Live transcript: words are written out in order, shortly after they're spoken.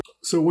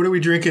So what are we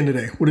drinking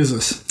today? What is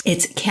this?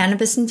 It's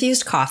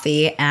cannabis-infused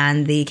coffee,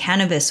 and the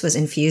cannabis was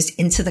infused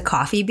into the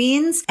coffee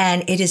beans,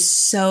 and it is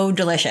so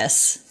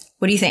delicious.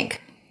 What do you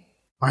think?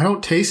 I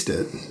don't taste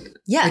it.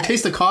 Yeah. I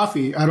taste the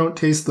coffee. I don't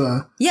taste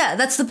the... Yeah,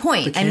 that's the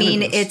point. I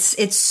mean, it's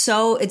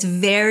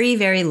very,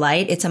 very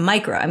light. It's a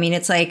micro. I mean,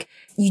 it's like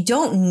you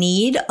don't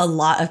need a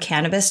lot of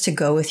cannabis to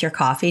go with your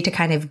coffee to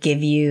kind of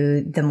give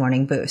you the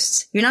morning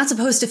boosts. You're not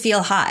supposed to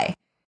feel high.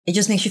 It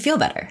just makes you feel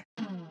better.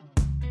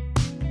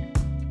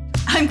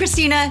 I'm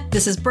Christina.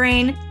 This is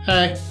Brain.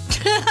 Hi.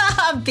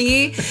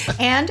 B.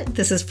 And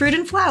this is Fruit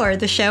and Flower,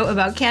 the show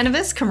about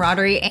cannabis,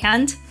 camaraderie,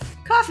 and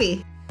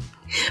coffee.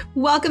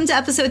 Welcome to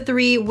episode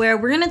 3, where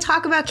we're going to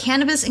talk about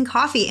cannabis and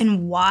coffee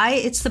and why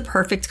it's the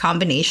perfect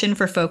combination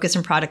for focus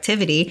and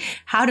productivity,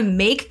 how to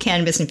make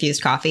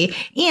cannabis-infused coffee,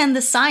 and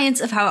the science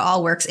of how it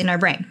all works in our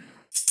brain.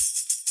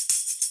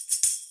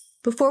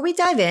 Before we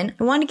dive in,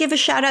 I want to give a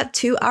shout out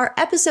to our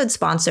episode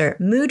sponsor,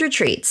 Mood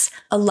Retreats,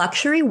 a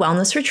luxury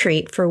wellness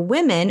retreat for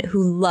women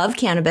who love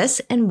cannabis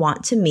and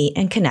want to meet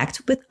and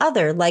connect with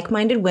other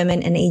like-minded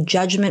women in a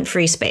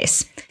judgment-free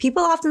space.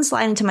 People often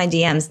slide into my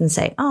DMs and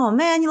say, "Oh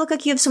man, you look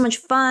like you have so much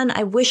fun.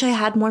 I wish I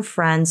had more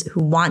friends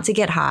who want to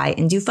get high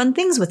and do fun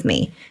things with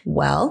me."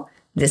 Well,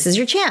 this is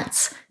your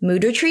chance.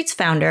 Mood Retreats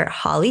founder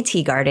Holly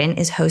Teagarden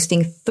is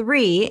hosting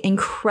 3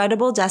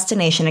 incredible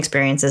destination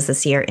experiences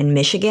this year in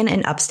Michigan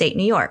and upstate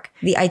New York.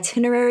 The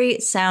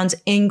itinerary sounds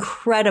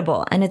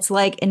incredible, and it's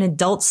like an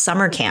adult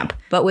summer camp,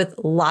 but with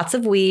lots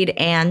of weed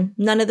and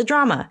none of the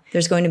drama.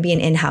 There's going to be an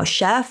in-house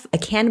chef, a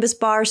cannabis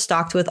bar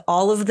stocked with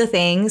all of the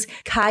things,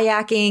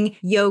 kayaking,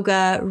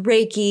 yoga,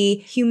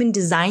 Reiki, human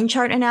design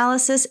chart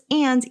analysis,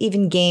 and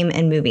even game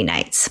and movie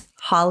nights.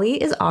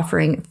 Holly is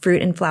offering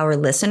Fruit and Flower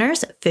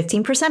listeners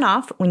 15%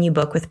 off when you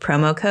book with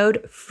promo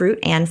code Fruit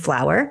and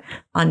Flower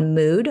on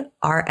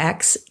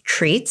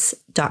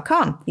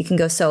moodrxtreats.com. You can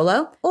go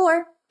solo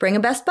or bring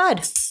a best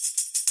bud.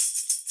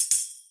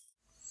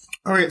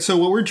 All right. So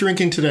what we're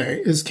drinking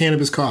today is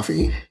cannabis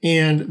coffee.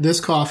 And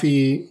this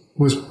coffee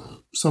was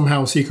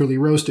somehow secretly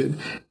roasted.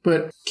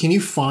 But can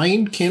you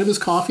find cannabis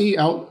coffee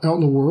out in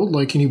the world?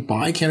 Like, can you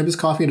buy cannabis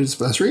coffee at a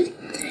dispensary?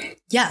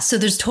 Yeah, so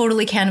there's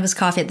totally cannabis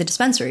coffee at the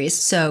dispensaries.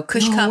 So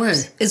Kush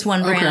Cups is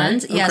one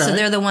brand. Okay, yeah, so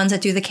they're the ones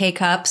that do the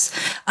K-Cups.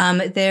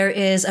 There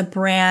is a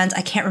brand,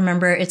 I can't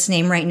remember its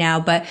name right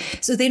now, but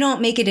so they don't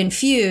make it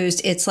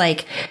infused. It's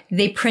like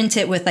they print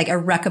it with like a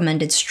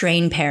recommended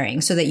strain pairing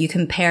so that you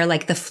compare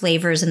like the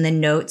flavors and the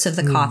notes of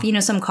the coffee. You know,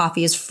 some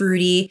coffee is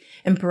fruity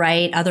and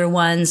bright. Other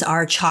ones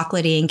are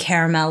chocolatey and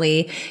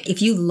caramelly.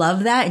 If you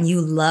love that and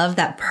you love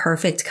that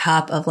perfect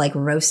cup of like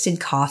roasted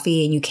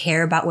coffee and you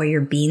care about where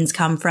your beans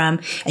come from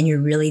and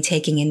you're really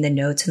taking in the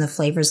notes and the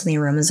flavors and the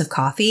aromas of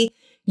coffee,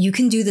 you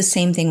can do the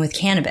same thing with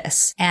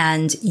cannabis.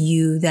 And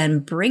you then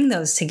bring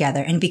those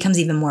together and it becomes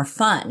even more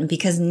fun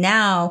because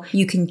now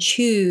you can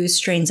choose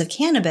strains of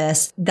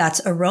cannabis that's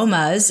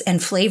aromas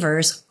and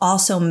flavors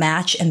also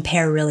match and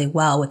pair really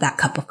well with that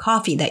cup of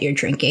coffee that you're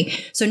drinking.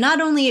 So not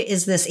only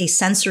is this a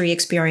sensory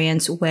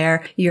experience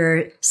where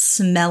you're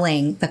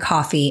smelling the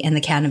coffee and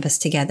the cannabis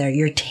together,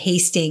 you're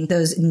tasting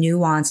those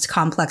nuanced,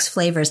 complex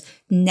flavors.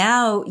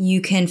 Now you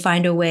can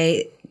find a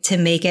way to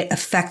make it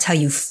affect how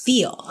you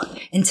feel.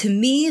 And to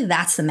me,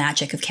 that's the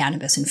magic of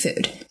cannabis and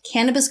food.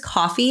 Cannabis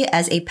coffee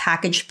as a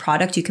packaged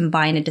product you can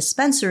buy in a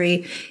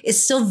dispensary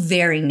is still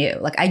very new.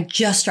 Like I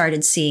just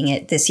started seeing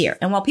it this year.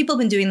 And while people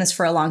have been doing this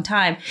for a long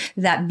time,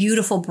 that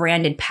beautiful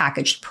branded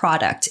packaged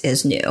product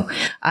is new.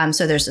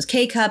 So there's this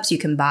K-Cups. You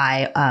can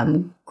buy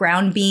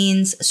ground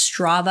beans.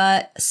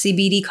 Strava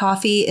CBD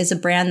coffee is a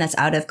brand that's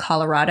out of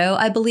Colorado,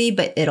 I believe,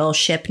 but it'll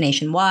ship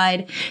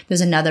nationwide.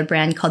 There's another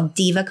brand called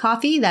Diva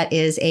Coffee that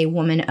is a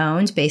woman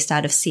owned based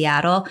out of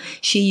Seattle.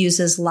 She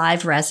uses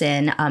live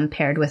resin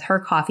paired with her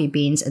coffee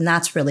beans, and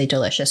that's really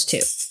delicious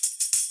too.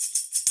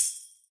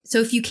 So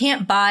if you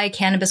can't buy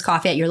cannabis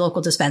coffee at your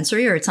local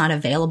dispensary or it's not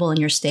available in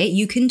your state,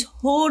 you can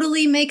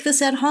totally make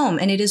this at home.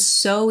 And it is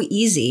so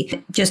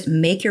easy. Just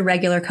make your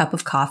regular cup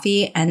of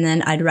coffee. And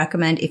then I'd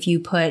recommend if you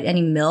put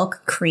any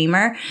milk,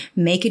 creamer,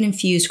 make an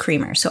infused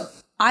creamer. So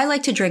I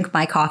like to drink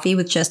my coffee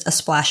with just a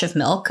splash of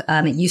milk.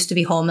 It used to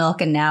be whole milk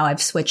and now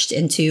I've switched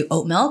into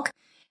oat milk.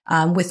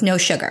 With no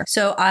sugar.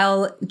 So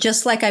I'll,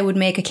 just like I would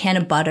make a can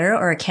of butter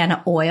or a can of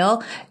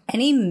oil,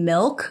 any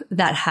milk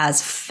that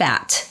has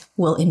fat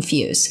will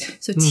infuse.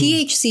 So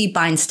THC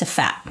binds to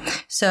fat.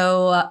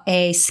 So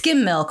a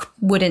skim milk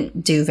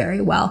wouldn't do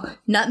very well.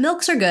 Nut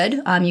milks are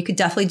good. You could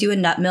definitely do a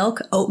nut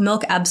milk. Oat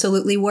milk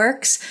absolutely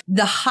works.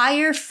 The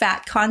higher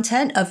fat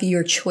content of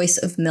your choice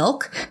of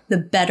milk, the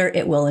better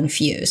it will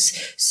infuse.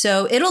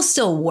 So it'll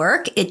still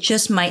work. It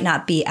just might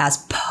not be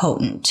as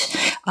potent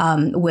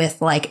with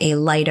like a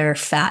lighter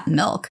fat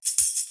milk.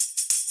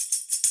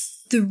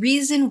 The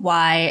reason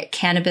why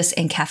cannabis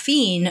and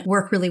caffeine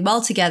work really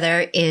well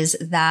together is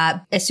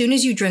that as soon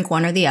as you drink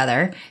one or the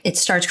other, it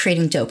starts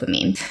creating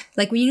dopamine.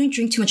 Like when you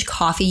drink too much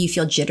coffee, you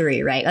feel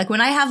jittery, right? Like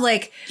when I have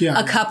like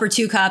a cup or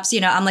 2 cups,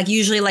 I'm like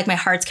usually like my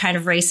heart's kind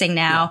of racing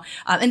now.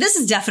 Yeah. And this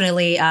is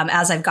definitely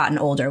as I've gotten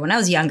older. When I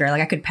was younger,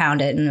 like I could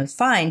pound it and it was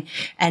fine.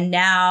 And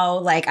now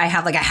like I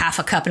have like a half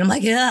a cup and I'm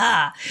like,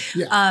 ah.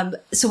 Yeah.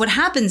 So what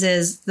happens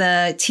is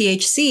the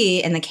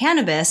THC and the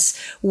cannabis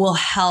will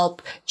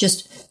help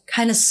just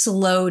kind of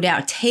slow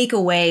down, take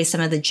away some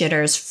of the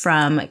jitters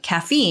from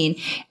caffeine.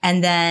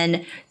 And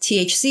then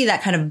THC,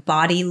 that kind of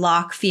body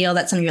lock feel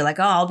that some of you are like,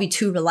 oh, I'll be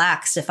too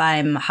relaxed if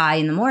I'm high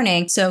in the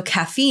morning. So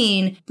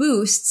caffeine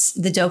boosts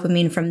the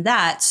dopamine from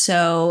that.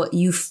 So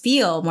you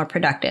feel more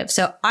productive.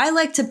 So I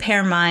like to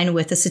pair mine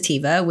with a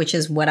sativa, which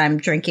is what I'm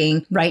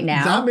drinking right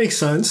now. That makes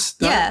sense.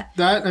 That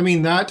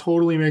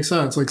totally makes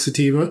sense. Like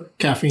sativa,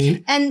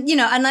 caffeine. And,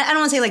 and I don't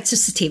want to say like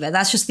just sativa.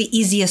 That's just the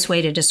easiest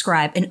way to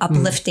describe an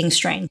uplifting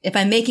strain. If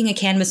I'm making a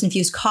cannabis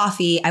infused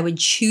coffee, I would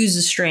choose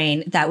a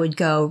strain that would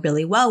go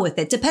really well with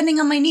it, depending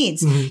on my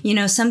needs.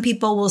 Some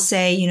people will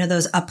say,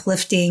 those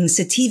uplifting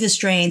sativa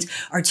strains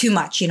are too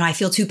much. I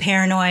feel too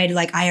paranoid.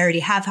 Like I already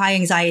have high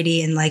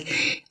anxiety and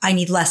like I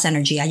need less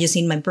energy. I just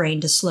need my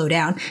brain to slow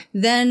down.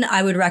 Then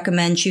I would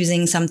recommend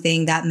choosing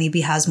something that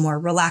maybe has more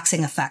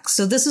relaxing effects.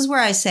 So this is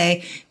where I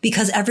say,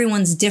 because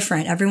everyone's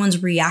different,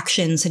 everyone's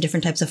reactions to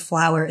different types of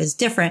flower is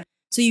different.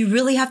 So you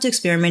really have to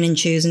experiment and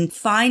choose and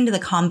find the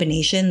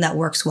combination that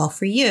works well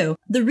for you.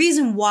 The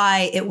reason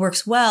why it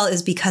works well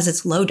is because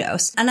it's low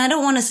dose. And I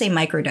don't want to say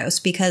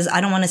microdose because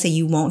I don't want to say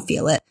you won't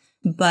feel it.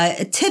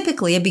 But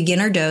typically a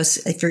beginner dose,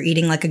 if you're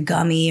eating like a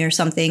gummy or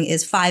something,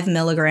 is 5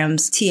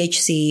 milligrams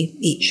THC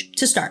each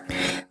to start.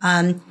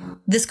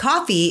 This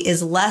coffee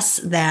is less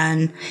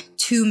than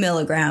 2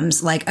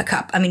 milligrams, like a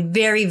cup. I mean,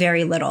 very,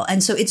 very little.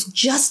 And so it's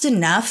just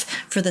enough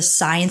for the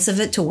science of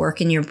it to work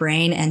in your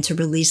brain and to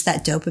release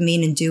that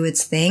dopamine and do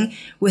its thing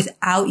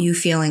without you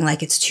feeling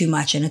like it's too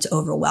much and it's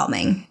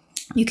overwhelming.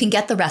 You can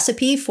get the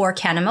recipe for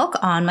Canna milk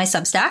on my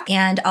Substack,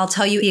 and I'll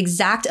tell you the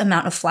exact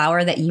amount of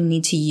flour that you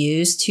need to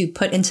use to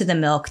put into the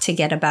milk to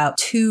get about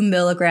 2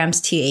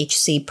 milligrams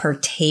THC per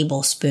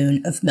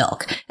tablespoon of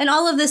milk. And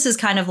all of this is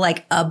kind of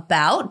like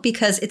about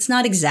because it's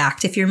not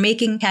exact. If you're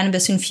making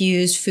cannabis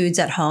infused foods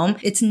at home,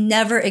 it's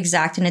never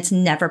exact and it's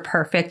never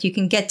perfect. You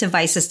can get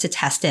devices to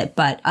test it,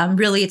 but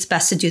really it's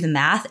best to do the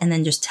math and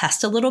then just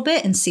test a little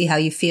bit and see how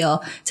you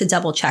feel to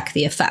double check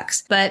the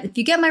effects. But if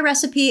you get my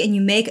recipe and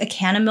you make a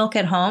Canna milk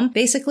at home,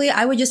 basically,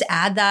 I would just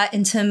add that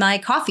into my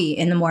coffee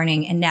in the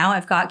morning. And now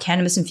I've got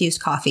cannabis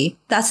infused coffee.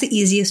 That's the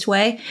easiest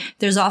way.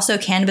 There's also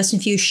cannabis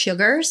infused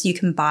sugars. You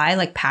can buy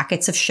like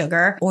packets of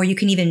sugar, or you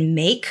can even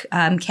make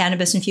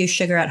cannabis infused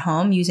sugar at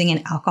home using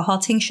an alcohol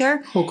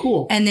tincture. Oh,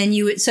 cool. And then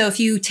so if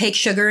you take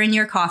sugar in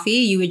your coffee,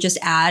 you would just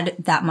add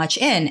that much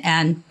in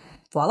and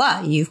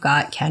voila, you've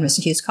got cannabis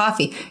infused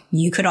coffee.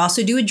 You could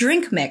also do a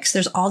drink mix.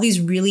 There's all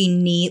these really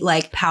neat,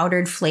 like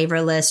powdered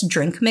flavorless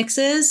drink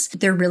mixes.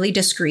 They're really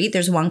discreet.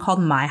 There's one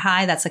called My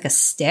High that's like a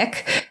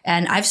stick.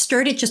 And I've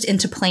stirred it just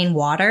into plain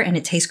water and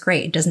it tastes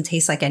great. It doesn't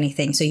taste like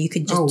anything. So you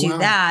could just do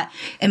that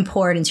and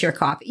pour it into your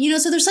coffee.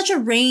 So there's such a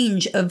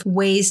range of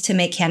ways to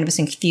make cannabis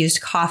infused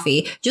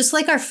coffee, just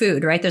like our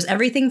food, right? There's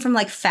everything from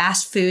like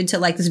fast food to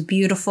like this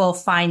beautiful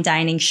fine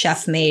dining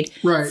chef made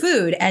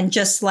food. And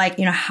just like,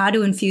 how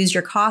to infuse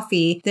your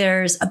coffee.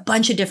 There's a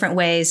bunch of different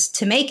ways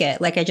to make it.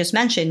 Like I just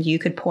mentioned, you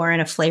could pour in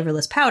a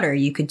flavorless powder.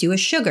 You could do a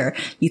sugar.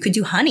 You could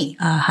do honey.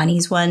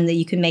 Honey's one that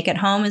you can make at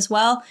home as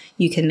well.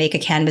 You can make a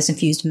cannabis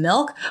infused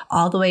milk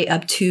all the way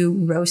up to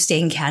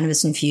roasting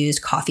cannabis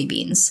infused coffee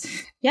beans.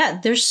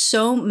 Yeah, there's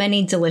so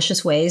many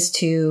delicious ways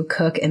to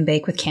cook and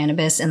bake with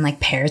cannabis and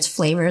like pair its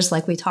flavors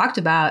like we talked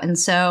about. And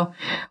so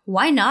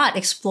why not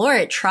explore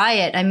it? Try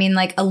it. I mean,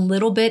 like a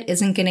little bit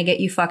isn't going to get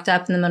you fucked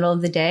up in the middle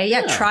of the day.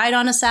 Yeah, try it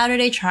on a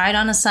Saturday, try it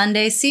on a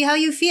Sunday, see how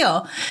you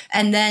feel.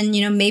 And then,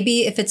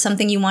 maybe if it's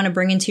something you want to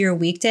bring into your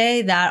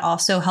weekday that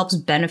also helps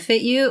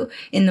benefit you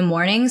in the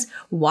mornings,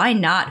 why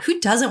not? Who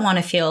doesn't want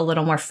to feel a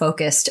little more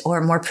focused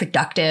or more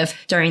productive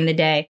during the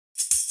day?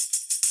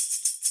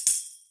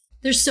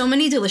 There's so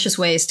many delicious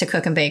ways to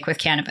cook and bake with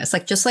cannabis,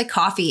 just like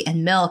coffee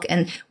and milk.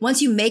 And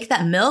once you make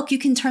that milk, you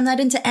can turn that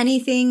into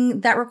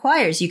anything that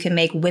requires. You can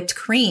make whipped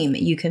cream.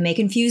 You can make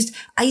infused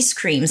ice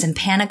creams and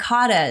panna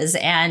cottas.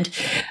 And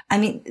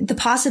the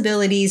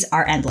possibilities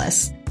are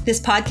endless. This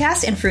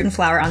podcast and Fruit and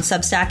Flower on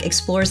Substack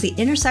explores the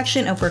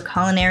intersection of where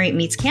culinary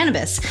meets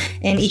cannabis.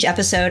 In each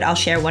episode, I'll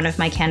share one of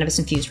my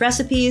cannabis-infused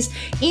recipes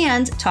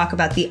and talk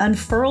about the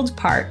unfurled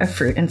part of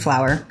Fruit and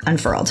Flower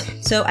unfurled.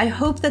 So I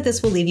hope that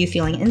this will leave you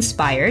feeling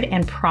inspired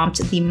and prompt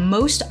the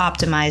most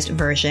optimized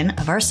version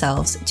of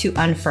ourselves to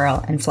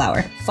unfurl and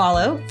flower.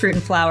 Follow Fruit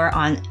and Flower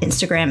on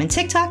Instagram and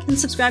TikTok and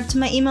subscribe to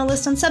my email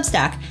list on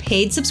Substack.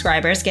 Paid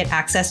subscribers get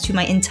access to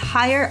my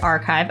entire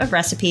archive of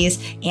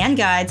recipes and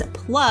guides,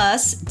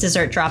 plus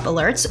dessert drop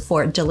alerts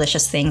for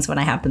delicious things when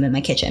I have them in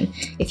my kitchen.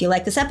 If you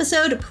like this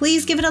episode,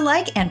 please give it a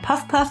like and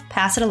puff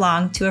pass it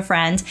along to a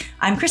friend.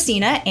 I'm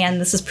Christina,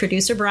 and this is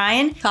producer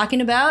Brian talking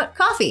about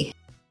coffee.